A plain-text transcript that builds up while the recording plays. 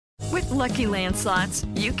Lucky Land Slots,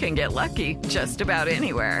 you can get lucky just about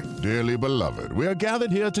anywhere. Dearly beloved, we are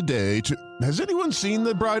gathered here today to... Has anyone seen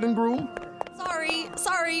the bride and groom?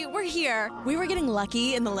 Sorry, we're here. We were getting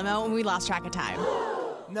lucky in the limo and we lost track of time.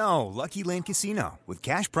 No, Lucky Land Casino, with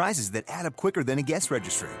cash prizes that add up quicker than a guest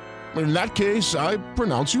registry. In that case, I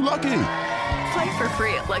pronounce you lucky. Play for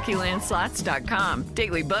free at LuckyLandSlots.com.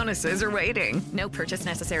 Daily bonuses are waiting. No purchase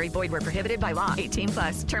necessary. Void where prohibited by law.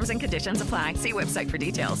 18+. Terms and conditions apply. See website for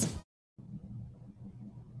details.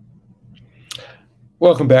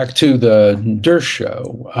 Welcome back to the Durst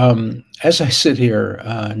Show. As I sit here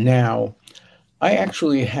now, I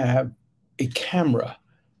actually have a camera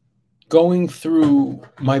going through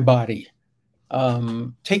my body,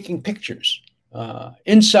 taking pictures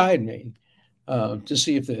inside me to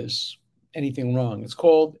see if there's anything wrong. It's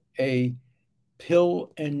called a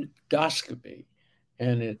pill endoscopy,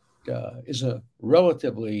 and it is a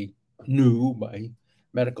relatively new, by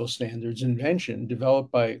medical standards, invention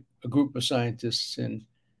developed by a group of scientists in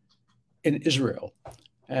Israel.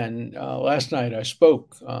 And last night I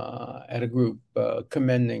spoke at a group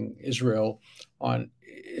commending Israel on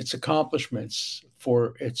its accomplishments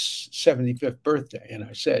for its 75th birthday. And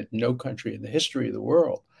I said, no country in the history of the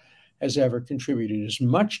world has ever contributed as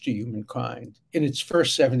much to humankind in its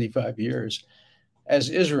first 75 years as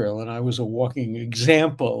Israel. And I was a walking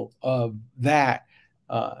example of that,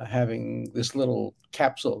 having this little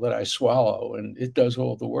capsule that I swallow, and it does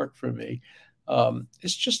all the work for me.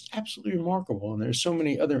 It's just absolutely remarkable. And there's so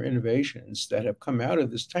many other innovations that have come out of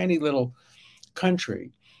this tiny little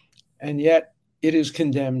country. And yet it is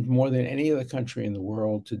condemned more than any other country in the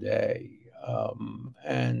world today.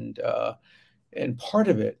 And part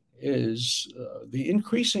of it is the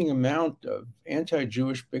increasing amount of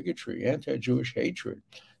anti-Jewish bigotry, anti-Jewish hatred.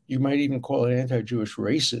 You might even call it anti-Jewish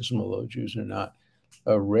racism, although Jews are not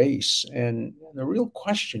a race. And the real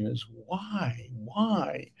question is why?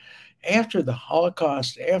 Why? After the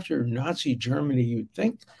Holocaust, after Nazi Germany, you'd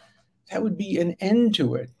think that would be an end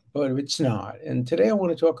to it, but it's not. And today I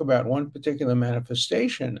want to talk about one particular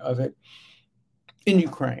manifestation of it in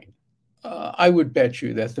Ukraine. I would bet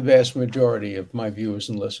you that the vast majority of my viewers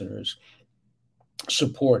and listeners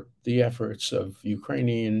support the efforts of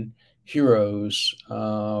Ukrainian heroes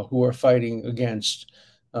who are fighting against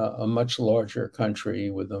a much larger country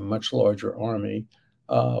with a much larger army,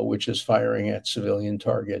 which is firing at civilian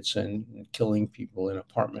targets and killing people in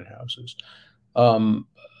apartment houses.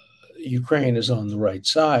 Ukraine is on the right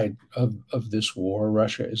side of this war.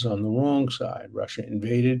 Russia is on the wrong side. Russia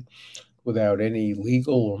invaded without any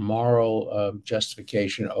legal or moral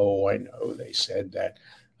justification. Oh, I know, they said that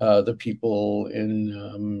the people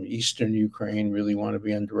in eastern Ukraine really want to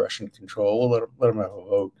be under Russian control. Well, let them have a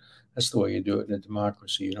vote. That's the way you do it in a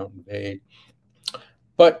democracy. You don't invade.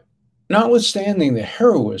 But notwithstanding the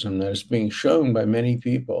heroism that is being shown by many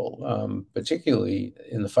people, particularly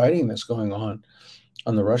in the fighting that's going on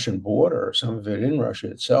the Russian border, some of it in Russia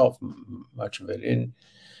itself, much of it in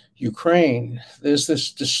Ukraine, there's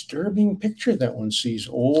this disturbing picture that one sees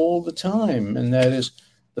all the time, and that is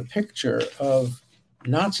the picture of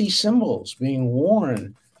Nazi symbols being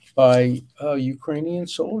worn by Ukrainian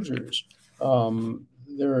soldiers.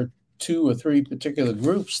 There are 2 or 3 particular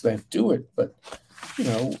groups that do it, but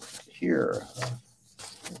here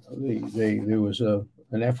there was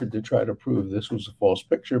an effort to try to prove this was a false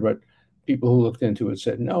picture, but people who looked into it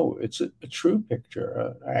said no, it's a true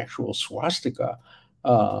picture, an actual swastika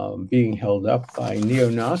being held up by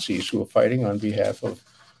neo-Nazis who are fighting on behalf of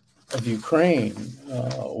Ukraine,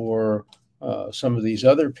 or some of these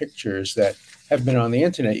other pictures that have been on the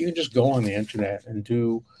internet. You can just go on the internet and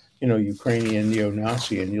do Ukrainian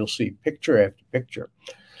neo-Nazi, and you'll see picture after picture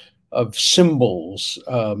of symbols.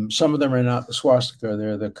 Some of them are not the swastika,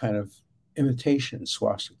 they're the kind of imitation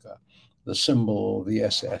swastika, the symbol of the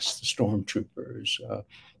SS, the stormtroopers,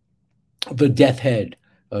 the death head,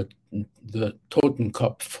 the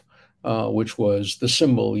Totenkopf, which was the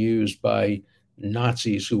symbol used by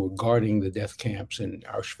Nazis who were guarding the death camps in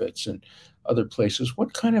Auschwitz and other places.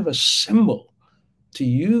 What kind of a symbol to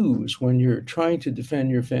use when you're trying to defend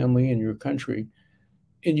your family and your country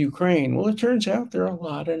in Ukraine? Well, it turns out there are a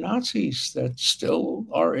lot of Nazis that still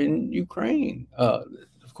are in Ukraine.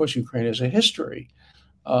 Of course, Ukraine has a history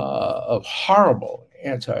of horrible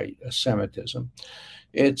anti-Semitism.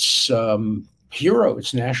 Its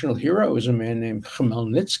national hero is a man named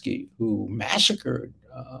Khmelnytsky, who massacred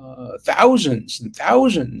thousands and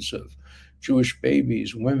thousands of Jewish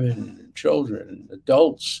babies, women, children,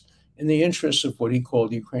 adults, in the interests of what he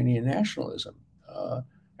called Ukrainian nationalism.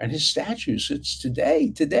 And his statue sits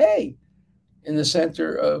today in the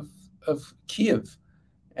center of Kiev.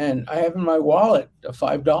 And I have in my wallet a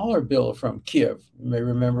 $5 bill from Kiev. You may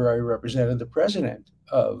remember I represented the president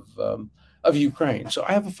of Ukraine. So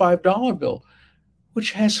I have a $5 bill,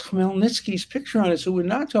 which has Khmelnytsky's picture on it. So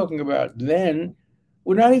we're not talking about then.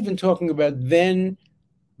 We're not even talking about then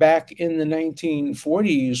back in the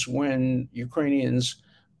 1940s when Ukrainians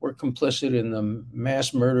were complicit in the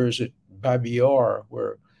mass murders at Babi Yar,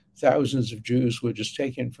 where thousands of Jews were just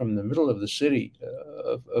taken from the middle of the city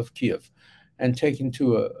of Kiev and taken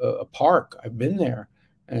to a park. I've been there.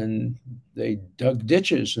 And they dug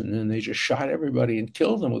ditches and then they just shot everybody and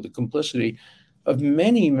killed them with the complicity of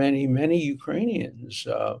many, many, many Ukrainians.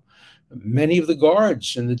 Many of the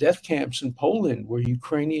guards in the death camps in Poland were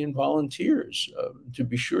Ukrainian volunteers. To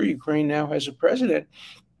be sure, Ukraine now has a president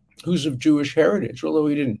who's of Jewish heritage, although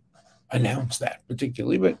he didn't announce that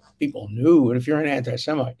particularly, but people knew. And if you're an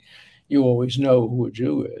anti-Semite, you always know who a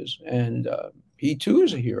Jew is. And he too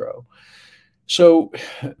is a hero. So,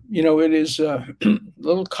 it is a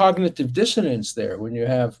little cognitive dissonance there when you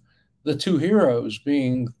have the two heroes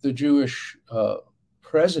being the Jewish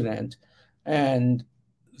president and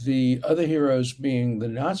the other heroes being the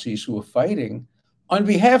Nazis who were fighting on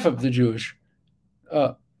behalf of the Jewish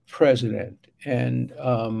president. And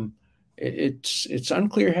it's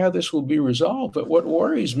unclear how this will be resolved. But what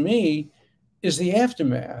worries me is the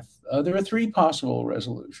aftermath. There are three possible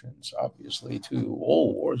resolutions, obviously, to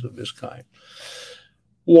all wars of this kind.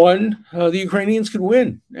 One, the Ukrainians could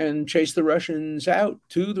win and chase the Russians out.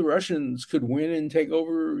 Two, the Russians could win and take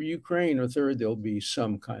over Ukraine. Or third, there'll be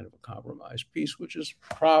some kind of a compromise peace, which is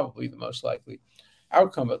probably the most likely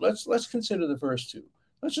outcome. But let's consider the first two.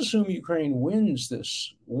 Let's assume Ukraine wins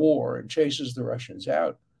this war and chases the Russians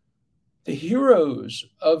out. The heroes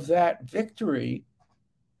of that victory,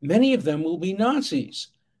 many of them will be Nazis,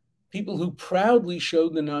 people who proudly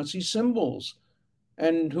showed the Nazi symbols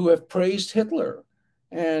and who have praised Hitler.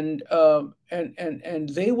 And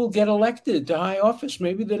they will get elected to high office.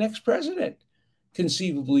 Maybe the next president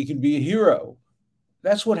conceivably could be a hero.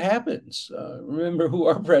 That's what happens. Remember who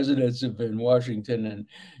our presidents have been, Washington, and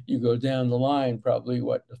you go down the line, probably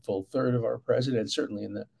a full third of our presidents, certainly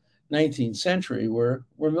in the 19th century, were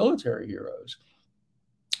military heroes.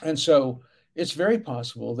 And so it's very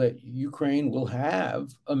possible that Ukraine will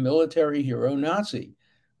have a military hero Nazi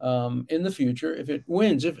in the future if it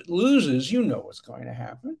wins. If it loses, you know what's going to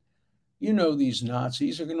happen. These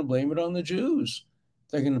Nazis are going to blame it on the Jews.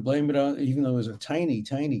 They're going to blame it on, even though there's a tiny,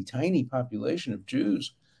 tiny, tiny population of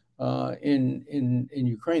Jews in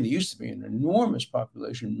Ukraine. There used to be an enormous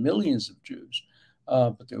population, millions of Jews,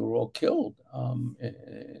 but they were all killed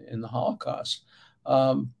in the Holocaust.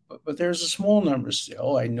 But there's a small number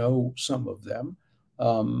still. I know some of them.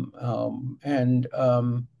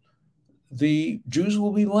 The Jews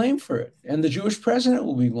will be blamed for it, and the Jewish president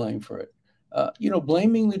will be blamed for it.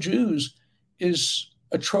 Blaming the Jews is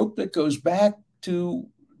a trope that goes back to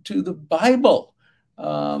the Bible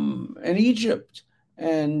and Egypt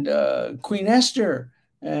and Queen Esther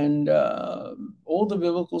and all the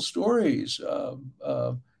biblical stories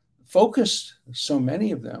focused, so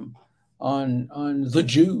many of them, on the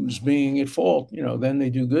Jews being at fault. Then they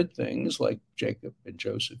do good things like Jacob and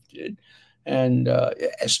Joseph did. And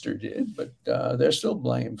Esther did, but they're still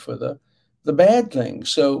blamed for the bad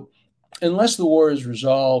things. So unless the war is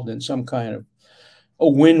resolved in some kind of a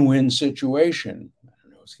win-win situation, I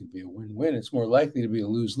don't know if it's going to be a win-win, it's more likely to be a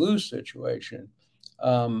lose-lose situation,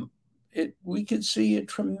 we could see a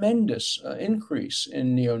tremendous increase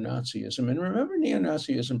in neo-Nazism. And remember,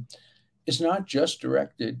 neo-Nazism is not just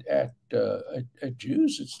directed at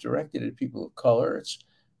Jews, it's directed at people of color, it's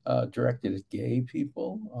directed at gay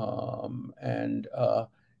people, and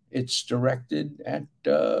it's directed at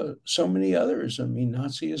so many others. I mean,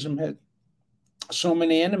 Nazism had so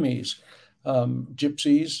many enemies.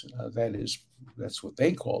 Gypsies, that's what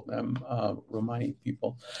they called them, Romani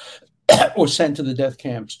people, were sent to the death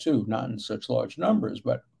camps too, not in such large numbers,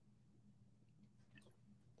 but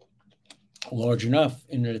large enough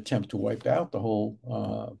in an attempt to wipe out the whole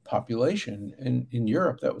population in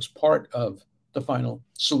Europe. That was part of the final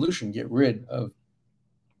solution: get rid of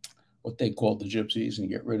what they called the gypsies and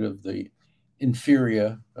get rid of the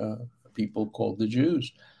inferior people called the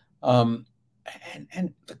Jews. And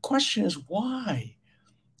the question is why?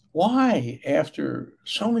 Why, after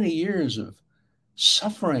so many years of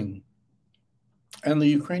suffering, and the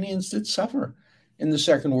Ukrainians did suffer in the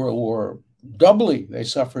Second World War doubly. They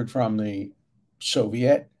suffered from the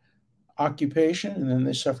Soviet occupation, and then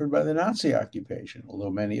they suffered by the Nazi occupation,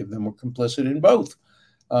 although many of them were complicit in both.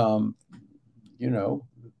 There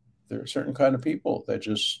are certain kind of people that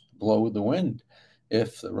just blow with the wind.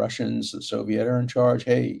 If the Russians, the Soviet are in charge,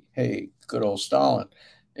 hey, good old Stalin.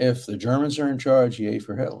 If the Germans are in charge, yay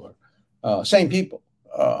for Hitler. Same people.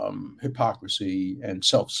 Hypocrisy and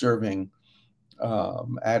self-serving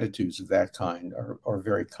attitudes of that kind are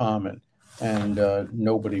very common. And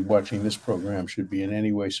nobody watching this program should be in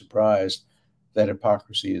any way surprised that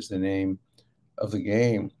hypocrisy is the name of the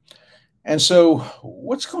game. And so,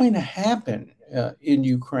 what's going to happen in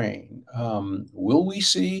Ukraine? Will we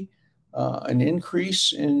see an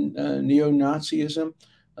increase in neo-Nazism?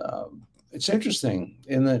 Uh, it's interesting.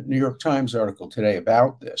 In the New York Times article today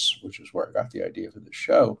about this, which is where I got the idea for the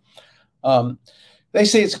show, um, they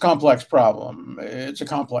say it's a complex problem. It's a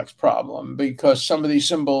complex problem because some of these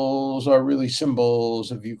symbols are really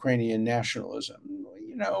symbols of Ukrainian nationalism.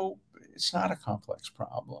 It's not a complex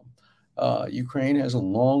problem. Ukraine has a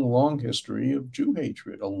long, long history of Jew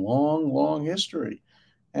hatred, a long, long history.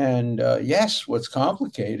 And yes, what's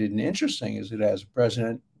complicated and interesting is it has a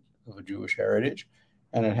president of a Jewish heritage,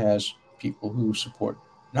 and it has people who support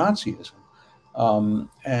Nazism.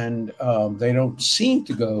 And they don't seem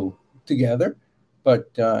to go together.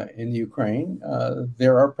 But in Ukraine,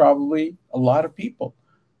 there are probably a lot of people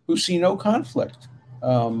who see no conflict.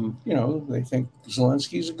 They think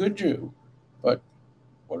Zelensky's a good Jew, but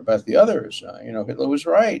what about the others? Hitler was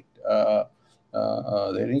right.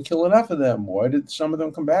 They didn't kill enough of them. Why did some of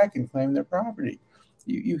them come back and claim their property?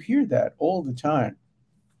 You hear that all the time.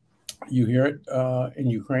 You hear it in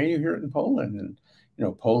Ukraine. You hear it in Poland,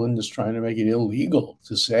 and Poland is trying to make it illegal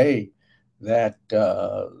to say that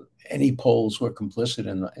any Poles were complicit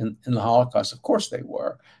in the Holocaust. Of course, they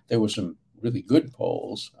were. There were some really good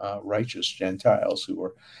Poles, righteous Gentiles, who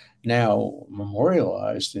were now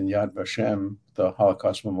memorialized in Yad Vashem, the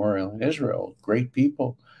Holocaust Memorial in Israel. Great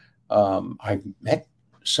people. I met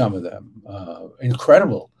some of them.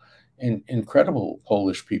 Incredible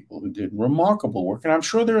Polish people who did remarkable work. And I'm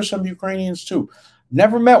sure there are some Ukrainians too.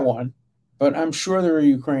 Never met one, but I'm sure there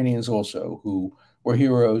are Ukrainians also who were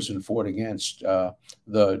heroes and fought against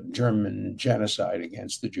the German genocide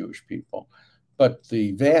against the Jewish people. But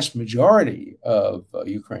the vast majority of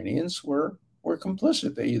Ukrainians were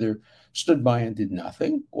complicit. They either stood by and did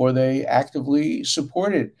nothing, or they actively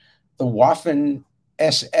supported the Waffen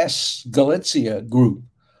SS Galicia group.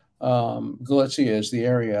 Galicia is the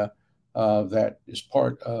area that is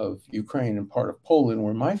part of Ukraine and part of Poland,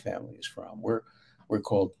 where my family is from. We're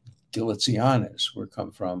called Galicianes. We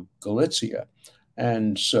come from Galicia.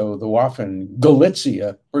 And so the Waffen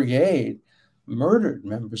Galicia Brigade murdered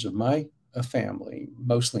members of my family,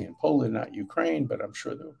 mostly in Poland, not Ukraine, but I'm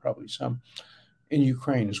sure there were probably some in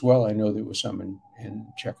Ukraine as well. I know there was some in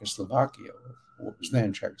Czechoslovakia, what was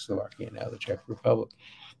then Czechoslovakia, now the Czech Republic.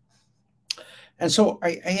 And so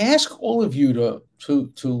I ask all of you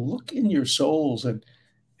to look in your souls and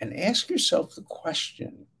ask yourself the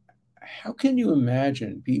question, how can you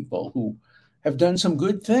imagine people who have done some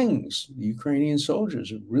good things? The Ukrainian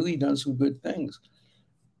soldiers have really done some good things.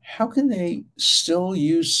 How can they still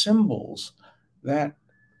use symbols that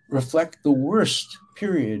reflect the worst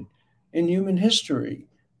period in human history,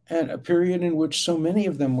 and a period in which so many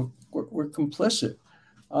of them were complicit?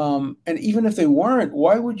 And even if they weren't,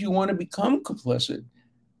 why would you want to become complicit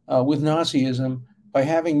with Nazism by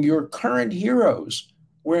having your current heroes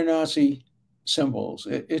wear Nazi symbols?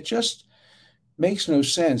 It just makes no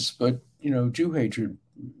sense. But, Jew hatred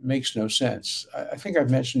makes no sense. I think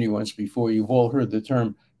I've mentioned to you once before, you've all heard the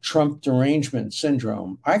term Trump derangement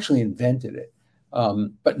syndrome. I actually invented it,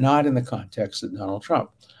 but not in the context of Donald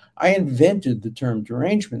Trump. I invented the term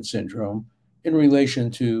derangement syndrome in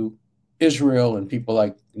relation to Israel and people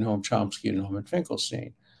like Noam Chomsky and Norman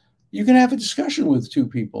Finkelstein. You can have a discussion with two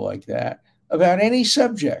people like that about any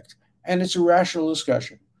subject, and it's a rational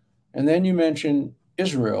discussion. And then you mention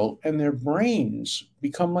Israel, and their brains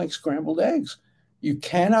become like scrambled eggs. You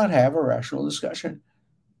cannot have a rational discussion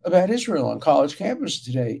about Israel on college campuses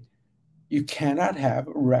today. You cannot have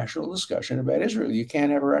a rational discussion about Israel. You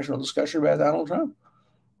can't have a rational discussion about Donald Trump.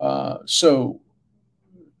 So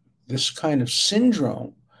this kind of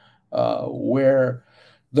syndrome where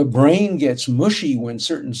the brain gets mushy when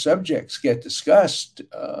certain subjects get discussed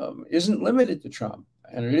isn't limited to Trump,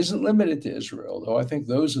 and it isn't limited to Israel, though I think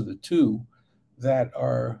those are the two that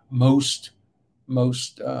are most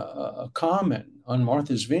common. On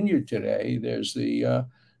Martha's Vineyard today, there's the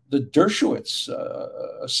Dershowitz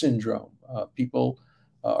syndrome. People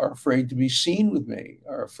are afraid to be seen with me,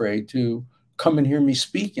 are afraid to come and hear me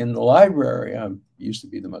speak in the library. I used to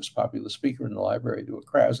be the most popular speaker in the library to a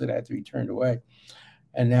crowd that had to be turned away.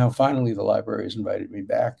 And now finally the library has invited me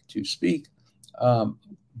back to speak,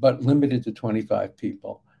 but limited to 25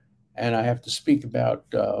 people. And I have to speak about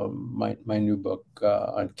my new book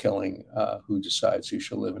on killing, who decides who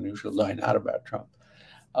shall live and who shall die, not about Trump.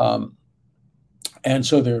 Um, and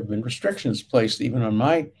so there have been restrictions placed even on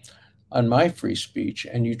my free speech.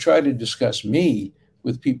 And you try to discuss me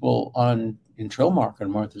with people in Trillmark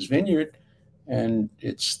and Martha's Vineyard, and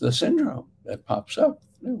it's the syndrome that pops up.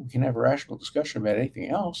 We can have a rational discussion about anything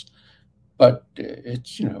else, but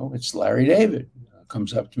it's Larry David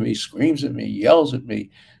comes up to me, screams at me, yells at me,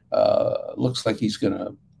 looks like he's going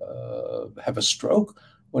to have a stroke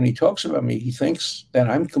when he talks about me. He thinks that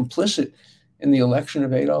I'm complicit in the election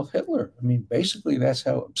of Adolf Hitler. I mean, basically, that's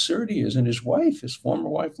how absurd he is. And his wife, his former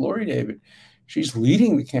wife, Lori David, she's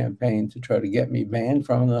leading the campaign to try to get me banned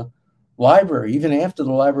from the library. Even after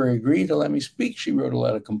the library agreed to let me speak, she wrote a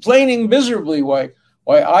letter complaining miserably why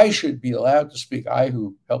I should be allowed to speak. I,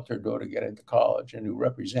 who helped her daughter get into college and who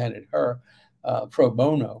represented her pro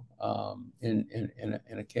bono in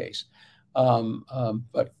a case.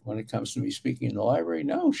 But when it comes to me speaking in the library,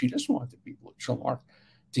 no, she doesn't want the people at Trillmark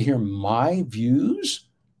to hear my views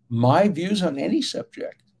on any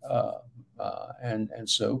subject. And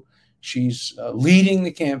so she's leading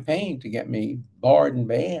the campaign to get me barred and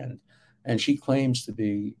banned. And she claims to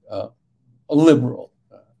be a liberal.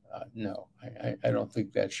 No, I don't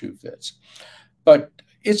think that shoe fits. But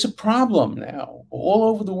it's a problem now. All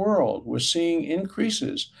over the world, we're seeing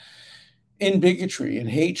increases in bigotry and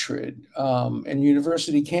hatred in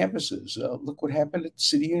university campuses. Look what happened at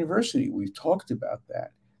City University. We've talked about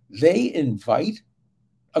that. They invite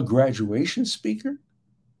a graduation speaker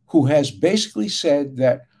who has basically said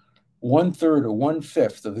that 1/3 or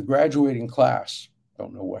 1/5 of the graduating class,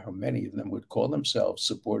 don't know how many of them would call themselves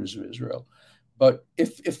supporters of Israel, but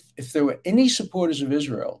if there were any supporters of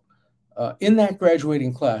Israel in that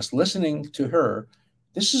graduating class listening to her,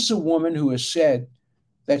 this is a woman who has said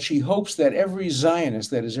that she hopes that every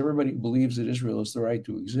Zionist, that is, everybody who believes that Israel has the right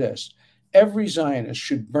to exist, every Zionist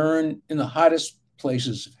should burn in the hottest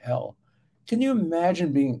places of hell. Can you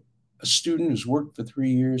imagine being a student who's worked for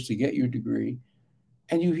 3 years to get your degree,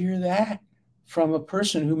 and you hear that from a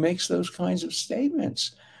person who makes those kinds of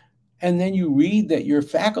statements? And then you read that your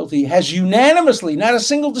faculty has unanimously, not a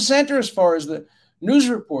single dissenter as far as the news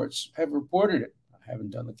reports have reported it. I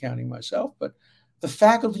haven't done the counting myself, but the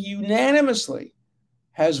faculty unanimously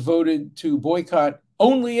has voted to boycott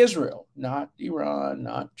only Israel, not Iran,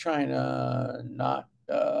 not China, not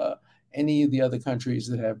any of the other countries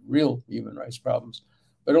that have real human rights problems,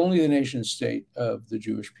 but only the nation state of the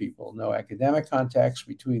Jewish people. No academic contacts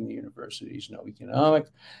between the universities, no economic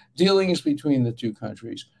dealings between the two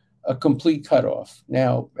countries, a complete cutoff.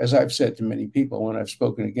 Now, as I've said to many people when I've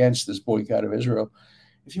spoken against this boycott of Israel,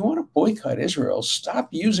 if you want to boycott Israel, stop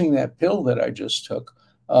using that pill that I just took.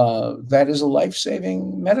 That is a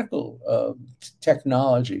life-saving medical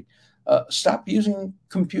technology. Stop using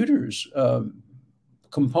computers,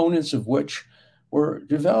 components of which were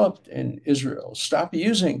developed in Israel. Stop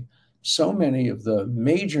using so many of the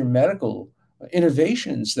major medical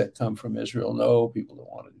innovations that come from Israel. No, people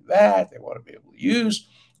don't want to do that. They want to be able to use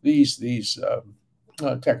these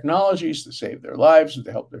technologies to save their lives and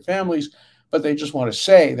to help their families, but they just want to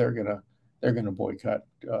say they're going to boycott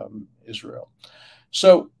Israel.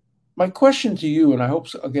 So my question to you, and I hope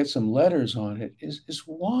I'll get some letters on it, is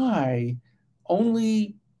why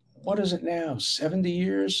only, what is it now, 70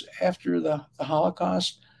 years after the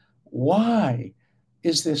Holocaust, why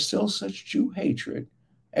is there still such Jew hatred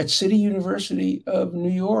at City University of New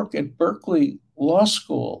York, at Berkeley Law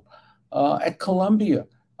School, at Columbia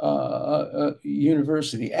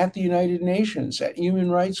University, at the United Nations, at Human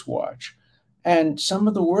Rights Watch? And some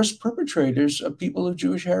of the worst perpetrators are people of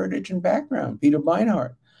Jewish heritage and background. Peter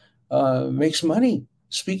Beinart makes money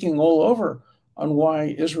speaking all over on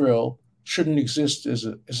why Israel shouldn't exist as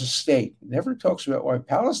a state. Never talks about why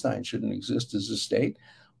Palestine shouldn't exist as a state,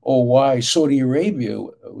 or why Saudi Arabia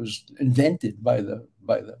was invented by the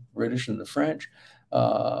British and the French,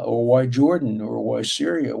 or why Jordan or why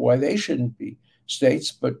Syria, why they shouldn't be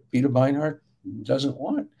states. But Peter Beinart doesn't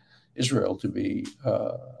want Israel to be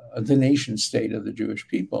the nation state of the Jewish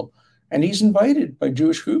people. And he's invited by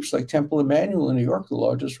Jewish groups like Temple Emmanuel in New York, the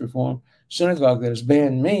largest Reform synagogue that has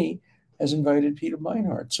banned me, has invited Peter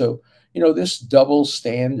Beinart. So, this double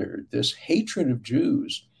standard, this hatred of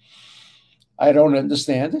Jews, I don't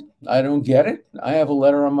understand it. I don't get it. I have a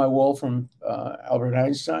letter on my wall from Albert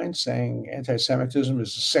Einstein saying anti-Semitism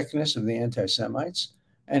is a sickness of the anti-Semites.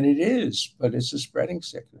 And it is, but it's a spreading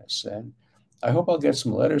sickness. And I hope I'll get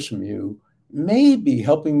some letters from you, maybe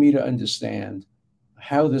helping me to understand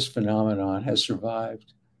how this phenomenon has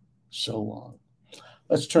survived so long.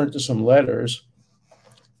 Let's turn to some letters.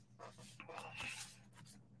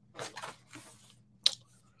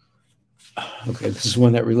 Okay, this is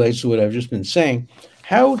one that relates to what I've just been saying.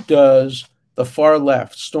 How does The far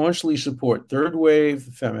left staunchly support third wave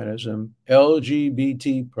feminism,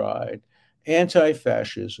 LGBT pride,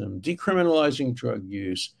 anti-fascism, decriminalizing drug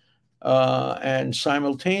use, and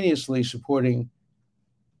simultaneously supporting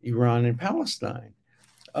Iran and Palestine.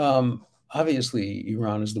 Obviously,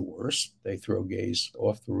 Iran is the worst. They throw gays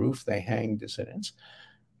off the roof. They hang dissidents.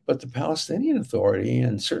 But the Palestinian Authority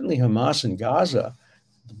and certainly Hamas in Gaza,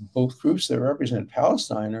 both groups that represent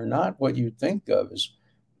Palestine, are not what you think of as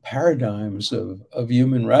paradigms of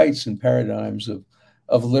human rights and paradigms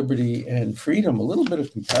of liberty and freedom. A little bit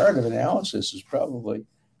of comparative analysis is probably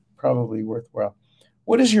worthwhile.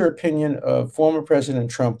 What is your opinion of former President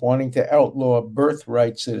Trump wanting to outlaw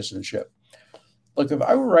birthright citizenship? Look, if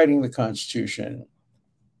I were writing the Constitution,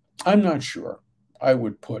 I'm not sure I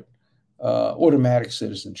would put automatic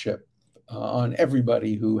citizenship on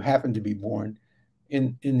everybody who happened to be born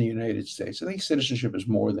in the United States. I think citizenship is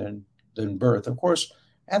more than birth. Of course,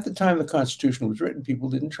 at the time the Constitution was written, people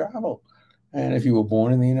didn't travel. And if you were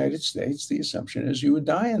born in the United States, the assumption is you would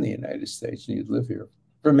die in the United States and you'd live here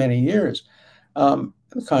for many years. The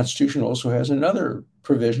Constitution also has another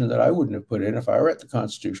provision that I wouldn't have put in if I were at the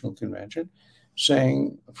Constitutional Convention,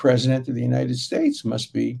 saying a president of the United States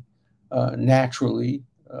must be a natural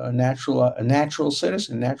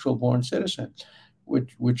citizen, natural born citizen,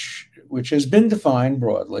 which has been defined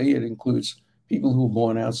broadly. It includes people who are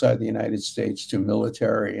born outside the United States, to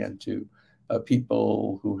military, and to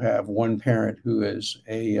people who have one parent who is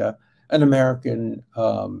an American.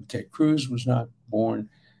 Ted Cruz was not born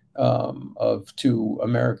of two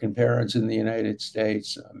American parents in the United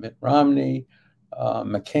States. Mitt Romney,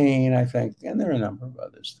 McCain, I think, and there are a number of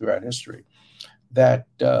others throughout history that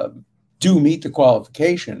do meet the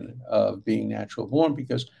qualification of being natural born,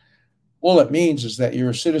 because all it means is that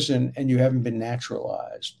you're a citizen and you haven't been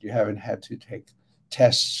naturalized. You haven't had to take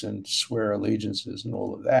tests and swear allegiances and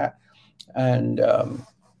all of that. And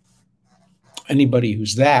anybody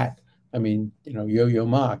who's that, I mean, Yo-Yo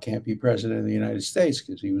Ma can't be president of the United States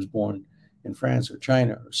because he was born in France or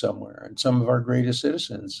China or somewhere. And some of our greatest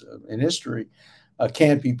citizens in history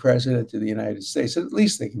can't be president of the United States. At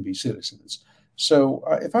least they can be citizens. So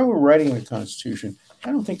if I were writing the Constitution,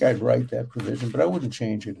 I don't think I'd write that provision, but I wouldn't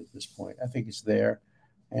change it at this point. I think it's there,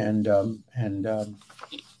 and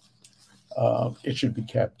it should be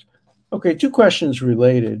kept. Okay, two questions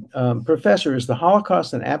related. Professor, is the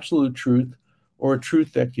Holocaust an absolute truth or a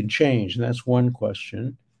truth that can change? And that's one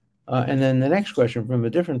question. And then the next question from a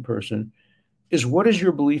different person is, what is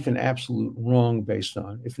your belief in absolute wrong based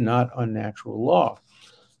on, if not on natural law?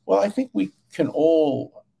 Well, I think we can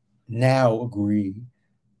all now agree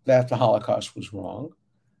that the Holocaust was wrong,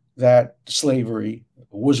 that slavery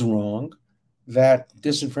was wrong, that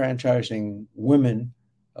disenfranchising women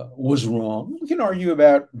was wrong. We can argue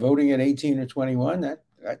about voting at 18 or 21.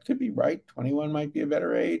 That could be right. 21 might be a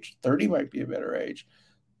better age. 30 might be a better age.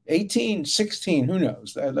 18, 16, who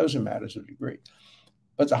knows? Those are matters of degree.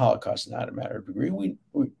 But the Holocaust is not a matter of degree. We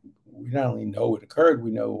not only know it occurred,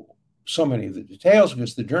 we know so many of the details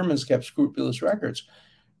because the Germans kept scrupulous records.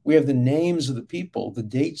 We have the names of the people, the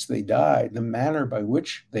dates they died, the manner by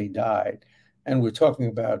which they died. And we're talking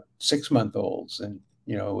about 6-month-olds and,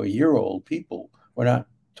 a year-old people. We're not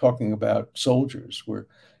talking about soldiers.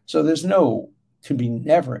 So there's can be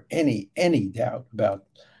never any doubt about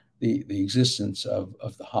the existence of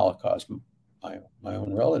the Holocaust. My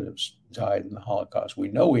own relatives died in the Holocaust. We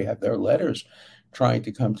know we have their letters trying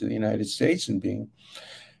to come to the United States and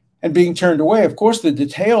being turned away. Of course, the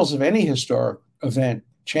details of any historic event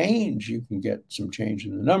change. You can get some change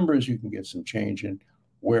in the numbers. You can get some change in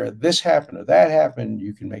where this happened or that happened.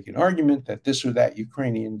 You can make an argument that this or that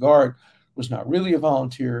Ukrainian guard was not really a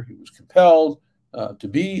volunteer. He was compelled to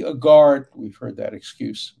be a guard. We've heard that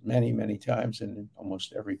excuse many, many times, and in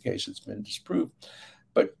almost every case it's been disproved.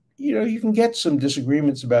 But, you can get some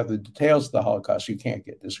disagreements about the details of the Holocaust. You can't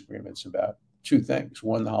get disagreements about two things.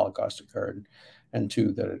 One, the Holocaust occurred, and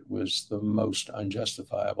two, that it was the most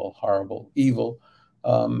unjustifiable, horrible, evil,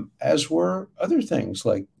 as were other things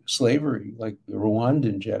like slavery, like the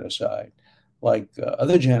Rwandan genocide, like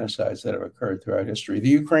other genocides that have occurred throughout history. The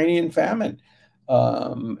Ukrainian famine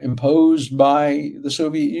imposed by the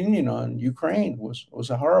Soviet Union on Ukraine was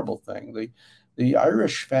a horrible thing. The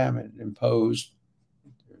Irish famine imposed,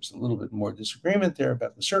 there's a little bit more disagreement there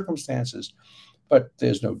about the circumstances, but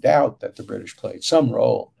there's no doubt that the British played some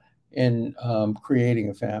role in creating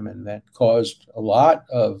a famine that caused a lot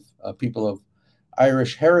of people of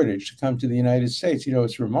Irish heritage to come to the United States.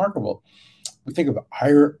 It's remarkable. We think of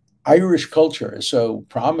Irish culture is so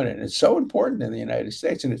prominent. It's so important in the United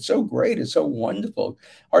States, and it's so great. It's so wonderful.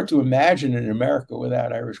 Hard to imagine in America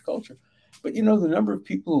without Irish culture. But the number of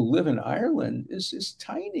people who live in Ireland is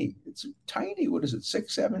tiny. It's tiny. What is it,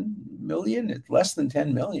 6, 7 million? It's less than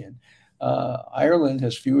 10 million. Ireland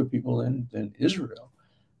has fewer people than Israel.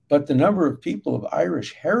 But the number of people of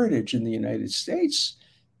Irish heritage in the United States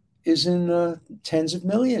is in tens of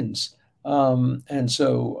millions. And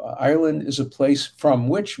so Ireland is a place from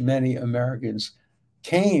which many Americans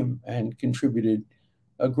came and contributed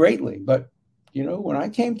greatly. But, when I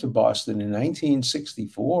came to Boston in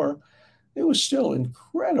 1964, there was still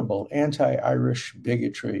incredible anti-Irish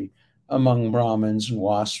bigotry among Brahmins and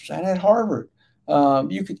WASPs, and at Harvard.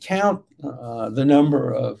 You could count the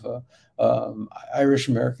number of Irish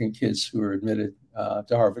American kids who were admitted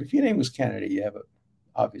to Harvard. If your name was Kennedy, you have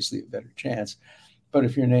obviously a better chance. But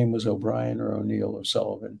if your name was O'Brien or O'Neill or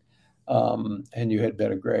Sullivan, and you had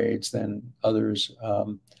better grades than others,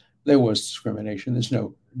 there was discrimination. There's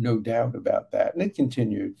no doubt about that, and it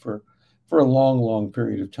continued for a long, long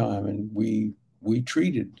period of time. And we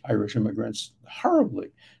treated Irish immigrants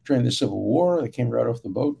horribly during the Civil War. They came right off the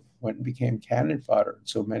boat, went and became cannon fodder.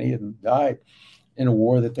 So many of them died in a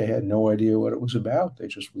war that they had no idea what it was about. They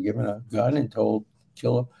just were given a gun and told,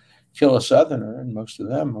 kill a Southerner, and most of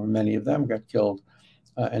them, or many of them, got killed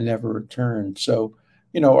and never returned. So,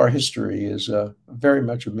 our history is very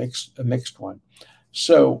much a mixed one.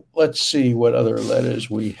 So let's see what other letters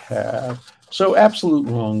we have. So absolute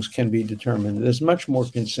wrongs can be determined. There's much more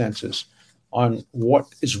consensus on what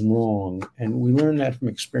is wrong, and we learn that from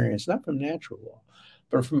experience, not from natural law,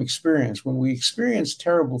 but from experience. When we experience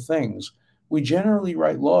terrible things, we generally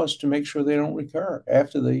write laws to make sure they don't recur.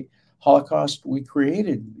 After the Holocaust, we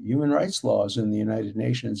created human rights laws in the United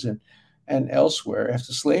Nations and elsewhere.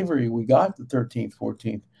 After slavery, we got the 13th,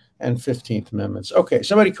 14th, and 15th Amendments. Okay,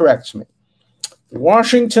 somebody corrects me.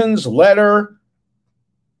 Washington's letter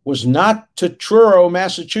was not to Truro,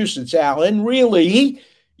 Massachusetts, Alan. Really?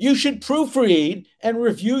 You should proofread and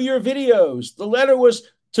review your videos. The letter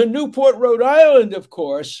was to Newport, Rhode Island, of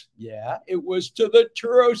course. Yeah, it was to the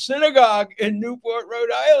Truro Synagogue in Newport,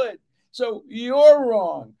 Rhode Island. So you're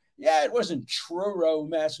wrong. Yeah, it wasn't Truro,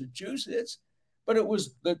 Massachusetts, but it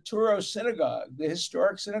was the Truro Synagogue, the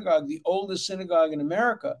historic synagogue, the oldest synagogue in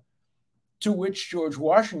America, to which George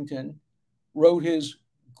Washington wrote his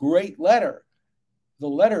great letter. The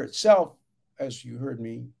letter itself, as you heard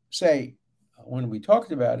me say when we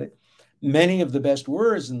talked about it, many of the best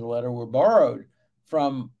words in the letter were borrowed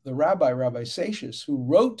from the Rabbi Seixas, who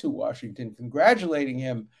wrote to Washington congratulating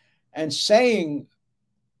him and saying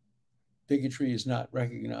bigotry is not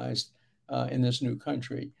recognized in this new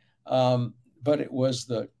country. But it was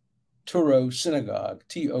the Truro Synagogue,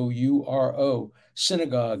 Touro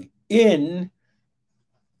Synagogue in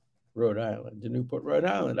Rhode Island, in Newport, Rhode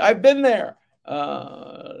Island. I've been there.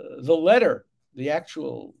 The letter, the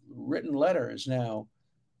actual written letter, is now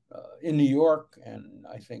in New York, and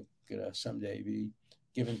I think someday be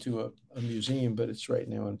given to a museum, but it's right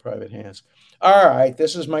now in private hands. All right,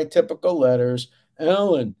 this is my typical letters.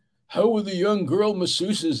 Alan, how were the young girl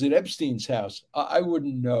masseuses at Epstein's house? I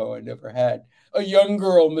wouldn't know. I never had a young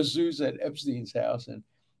girl masseuse at Epstein's house, and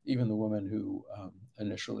even the woman who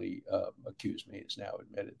initially accused me has now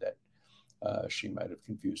admitted that she might have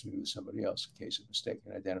confused me with somebody else in case of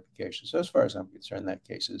mistaken identification. So as far as I'm concerned, that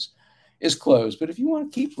case is closed. But if you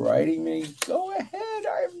want to keep writing me, go ahead.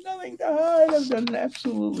 I have nothing to hide. I've done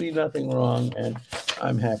absolutely nothing wrong, and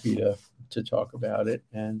I'm happy to talk about it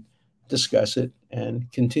and discuss it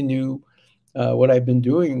and continue what I've been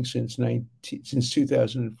doing since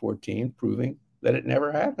 2014, proving that it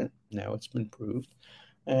never happened. Now it's been proved,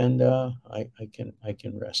 and I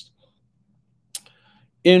can rest.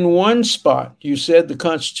 In one spot, you said the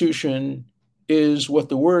Constitution is what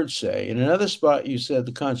the words say. In another spot, you said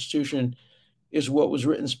the Constitution is what was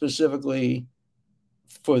written specifically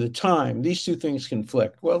for the time. These two things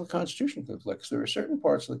conflict. Well, the Constitution conflicts. There are certain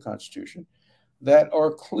parts of the Constitution that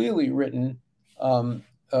are clearly written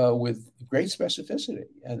with great specificity,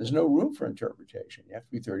 and there's no room for interpretation. You have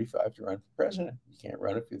to be 35 to run for president. You can't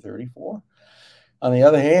run if you're 34. On the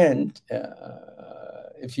other hand,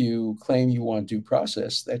 if you claim you want due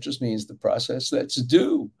process, that just means the process that's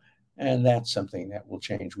due. And that's something that will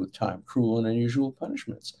change with time. Cruel and unusual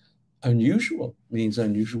punishments. Unusual means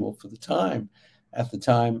unusual for the time. At the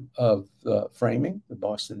time of the framing, the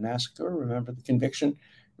Boston Massacre, remember, the conviction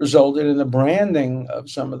resulted in the branding of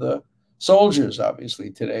some of the soldiers.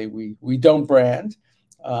 Obviously, today we don't brand,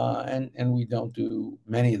 and we don't do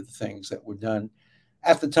many of the things that were done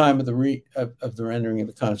at the time of the rendering of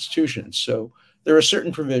the Constitution. So there are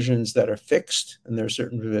certain provisions that are fixed, and there are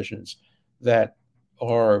certain provisions that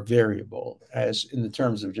are variable. As in the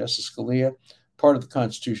terms of Justice Scalia, part of the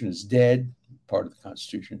Constitution is dead, part of the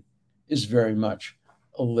Constitution is very much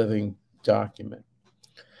a living document.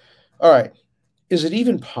 All right. Is it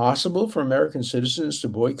even possible for American citizens to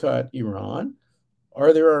boycott Iran?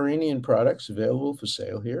 Are there Iranian products available for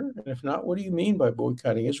sale here? And if not, what do you mean by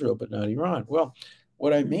boycotting Israel but not Iran? Well,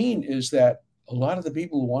 what I mean is that a lot of the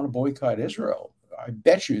people who want to boycott Israel, I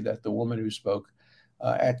bet you that the woman who spoke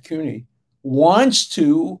at CUNY wants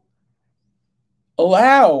to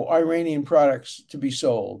allow Iranian products to be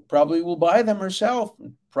sold, probably will buy them herself,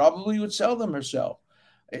 probably would sell them herself.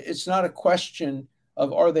 It's not a question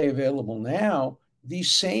of are they available now.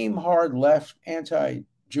 These same hard left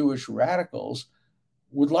anti-Jewish radicals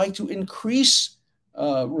would like to increase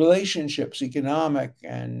relationships, economic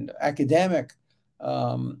and academic,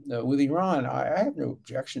 with Iran. I have no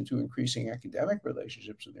objection to increasing academic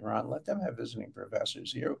relationships with Iran. Let them have visiting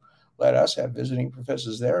professors here. Let us have visiting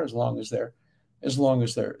professors there as long as they're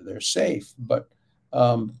safe. But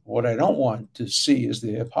what I don't want to see is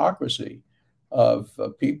the hypocrisy of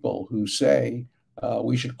people who say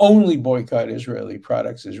we should only boycott Israeli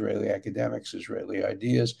products, Israeli academics, Israeli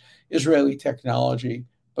ideas, Israeli technology,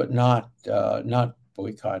 but not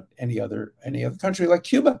boycott any other country like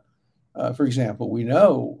Cuba. For example, we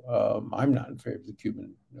know I'm not in favor of the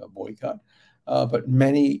Cuban boycott, but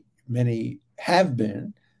many have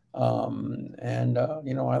been, and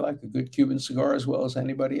I like a good Cuban cigar as well as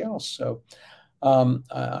anybody else. So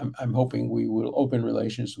I'm hoping we will open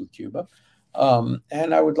relations with Cuba.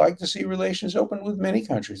 And I would like to see relations open with many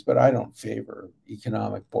countries, but I don't favor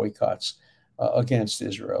economic boycotts against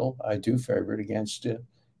Israel. I do favor it against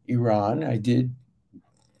Iran. I did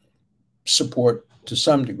support, to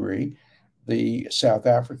some degree, the South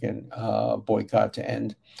African boycott to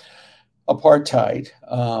end apartheid,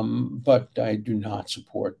 but I do not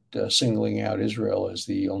support singling out Israel as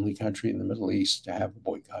the only country in the Middle East to have a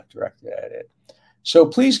boycott directed at it. So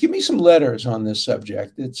please give me some letters on this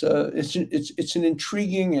subject. It's an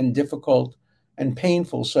intriguing and difficult and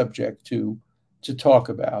painful subject to talk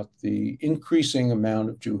about, the increasing amount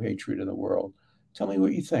of Jew hatred in the world. Tell me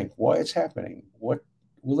what you think, why it's happening, what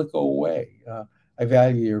will it go away? I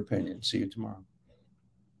value your opinion. See you tomorrow.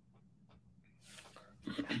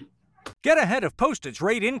 Get ahead of postage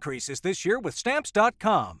rate increases this year with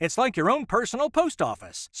Stamps.com. It's like your own personal post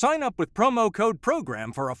office. Sign up with promo code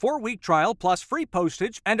PROGRAM for a 4-week trial plus free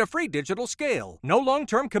postage and a free digital scale. No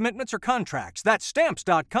long-term commitments or contracts. That's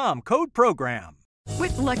Stamps.com, code PROGRAM.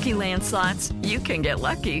 With Lucky Land Slots, you can get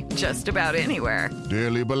lucky just about anywhere.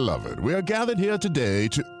 Dearly beloved, we are gathered here today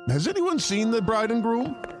to... Has anyone seen the bride and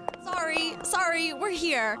groom? Sorry, we're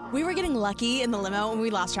here. We were getting lucky in the limo and we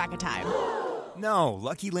lost track of time. No,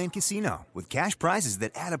 Lucky Land Casino, with cash prizes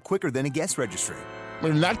that add up quicker than a guest registry.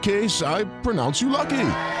 In that case, I pronounce you lucky.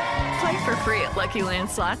 Play for free at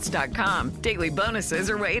LuckyLandSlots.com. Daily bonuses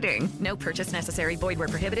are waiting. No purchase necessary. Void where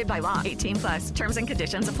prohibited by law. 18+. Terms and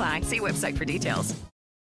conditions apply. See website for details.